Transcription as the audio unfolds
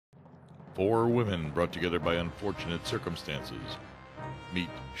Four women brought together by unfortunate circumstances. Meet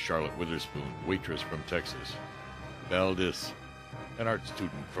Charlotte Witherspoon, waitress from Texas. Valdis, an art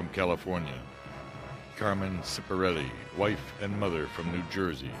student from California. Carmen Ciparelli, wife and mother from New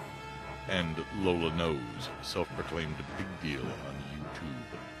Jersey. And Lola Knows, self-proclaimed big deal on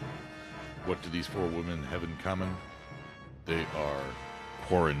YouTube. What do these four women have in common? They are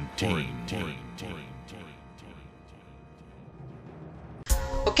quarantined.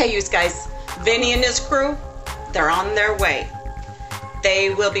 Okay, you guys, Vinny and his crew, they're on their way.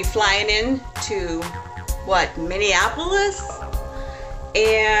 They will be flying in to, Minneapolis?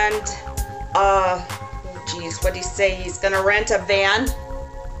 And, what'd he say? He's gonna rent a van.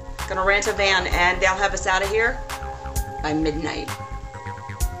 And they'll have us out of here by midnight.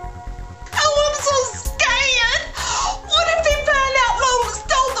 Oh, I'm so scared! What if they find out Lola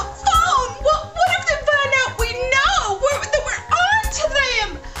stole the phone? What if they find out we know that we're on to them?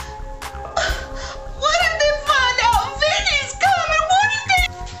 What if they find out Vinny's coming? What if they...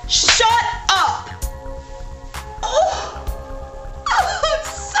 Shut up! Oh, I'm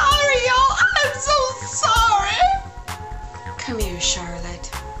sorry, y'all. I'm so sorry. Come here, Charlotte.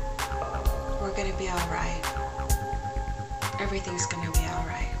 We're gonna be alright. Everything's gonna be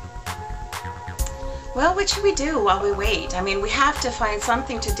alright. Well, what should we do while we wait? I mean, we have to find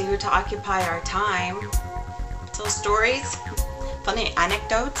something to do to occupy our time. Tell stories, funny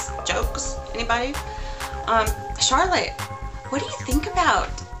anecdotes, jokes, anybody? Charlotte, what do you think about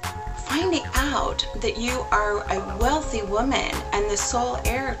finding out that you are a wealthy woman and the sole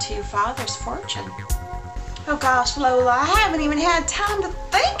heir to your father's fortune? Oh gosh, Lola, I haven't even had time to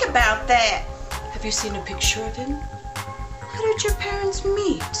think about that. Have you seen a picture of him? How did your parents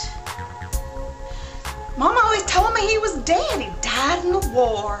meet? Mama always told me he was dead. He died in the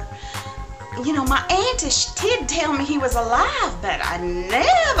war. You know, my auntie, she did tell me he was alive, but I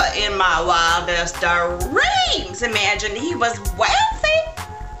never in my wildest dreams imagined he was wealthy.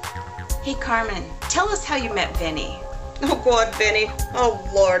 Hey, Carmen, tell us how you met Vinny. Oh, God, Vinny. Oh,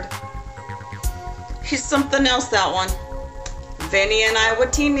 Lord. He's something else, that one. Vinny and I were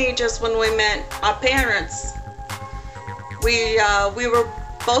teenagers when we met our parents. We were,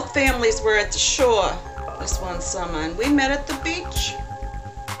 both families were at the shore this one summer, and we met at the beach.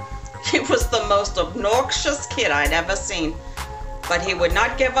 He was the most obnoxious kid I'd ever seen, but he would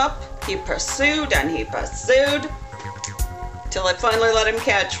not give up. He pursued and he pursued till I finally let him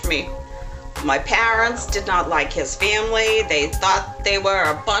catch me. My parents did not like his family. They thought they were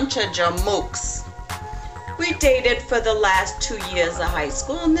a bunch of jamooks. We dated for the last 2 years of high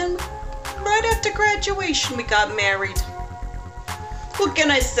school, and then right after graduation we got married. What can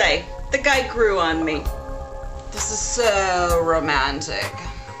I say? The guy grew on me. This is so romantic.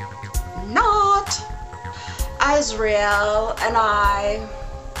 Not. Azrael and I,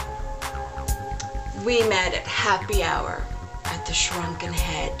 we met at happy hour at the Shrunken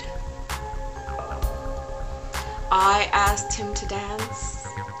Head. I asked him to dance,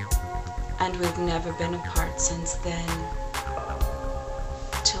 and we've never been apart since then,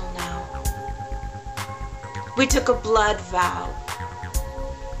 till now. We took a blood vow.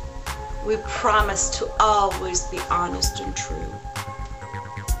 We promised to always be honest and true.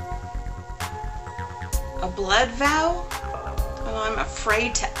 A blood vow? Oh, I'm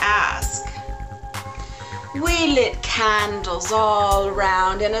afraid to ask. We lit candles all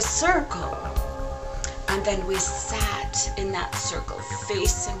around in a circle, and then we sat in that circle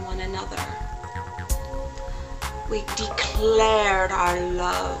facing one another. We declared our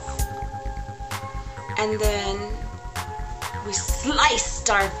love, and then we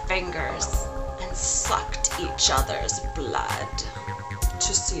sliced our fingers and sucked each other's blood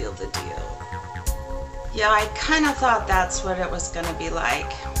to seal the deal. Yeah, I kind of thought that's what it was going to be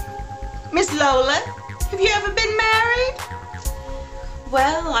like. Miss Lola, have you ever been married?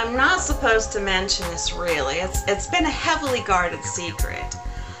 Well, I'm not supposed to mention this really. It's been a heavily guarded secret.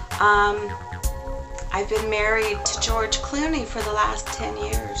 I've been married to George Clooney for the last 10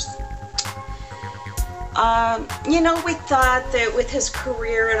 years. You know, we thought that with his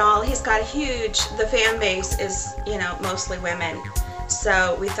career and all, he's got the fan base is, you know, mostly women.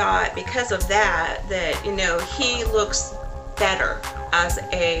 So we thought because of that, you know, he looks better as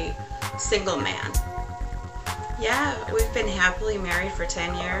a single man. Yeah, we've been happily married for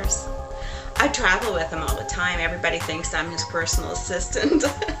 10 years. I travel with him all the time. Everybody thinks I'm his personal assistant.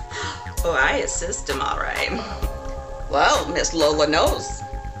 Oh, I assist him all right. Well, Miss Lola Knows.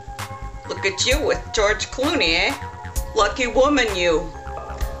 Look at you with George Clooney, eh? Lucky woman, you.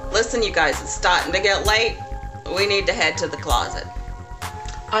 Listen, you guys, it's starting to get late. We need to head to the closet.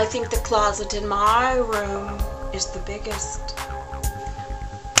 I think the closet in my room is the biggest.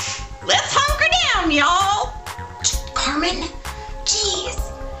 Let's on, y'all. Carmen, jeez,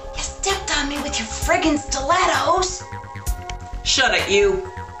 you stepped on me with your friggin' stilettos. Shut it, you.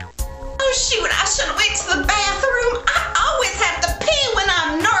 Oh, shoot, I should have went to the bathroom. I always have to pee when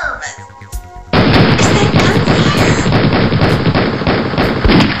I'm nervous. Is that gunfire?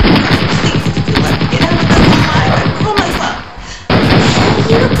 Please, if you let me get out of this alive, I promise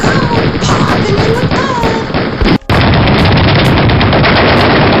there you go, popping in the bud.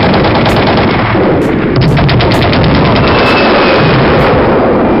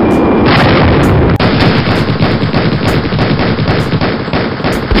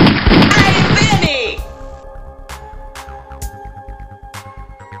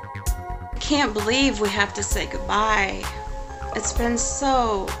 I can't believe we have to say goodbye. It's been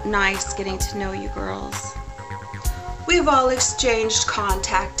so nice getting to know you girls. We've all exchanged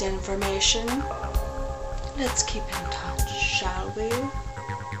contact information. Let's keep in touch, shall we?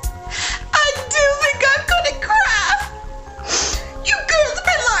 I do think I'm gonna cry. You girls have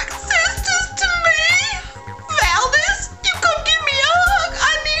been like sisters to me. Valdez, you come give me a hug.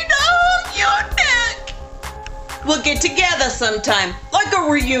 I need to hug your neck. We'll get together sometime, like a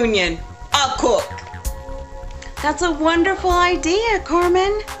reunion. I'll cook. That's a wonderful idea,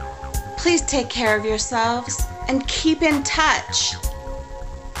 Carmen. Please take care of yourselves and keep in touch.